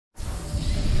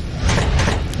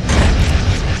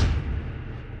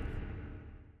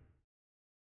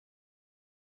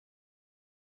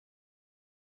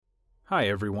Hi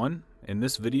everyone, in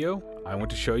this video I want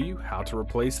to show you how to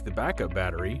replace the backup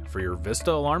battery for your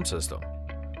VISTA alarm system.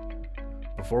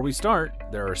 Before we start,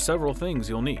 there are several things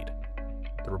you'll need: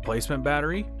 the replacement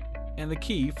battery and the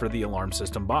key for the alarm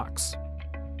system box.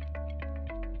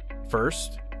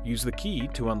 First, use the key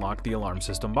to unlock the alarm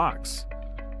system box.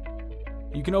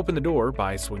 You can open the door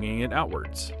by swinging it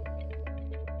outwards.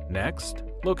 Next,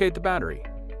 locate the battery.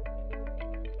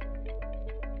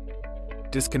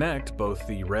 Disconnect both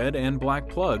the red and black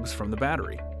plugs from the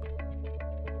battery.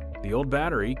 The old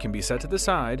battery can be set to the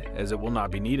side as it will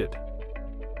not be needed.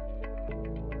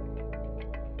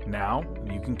 Now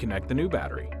you can connect the new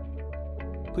battery.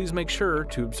 Please make sure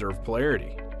to observe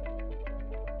polarity.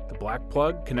 The black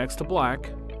plug connects to black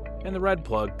and the red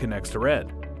plug connects to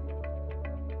red.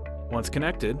 Once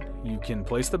connected, you can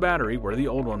place the battery where the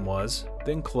old one was,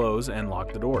 then close and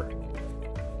lock the door.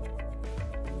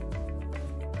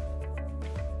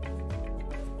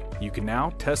 You can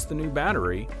now test the new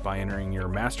battery by entering your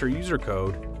master user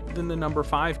code, then the number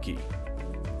 5 key.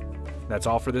 That's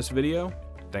all for this video.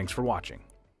 Thanks for watching.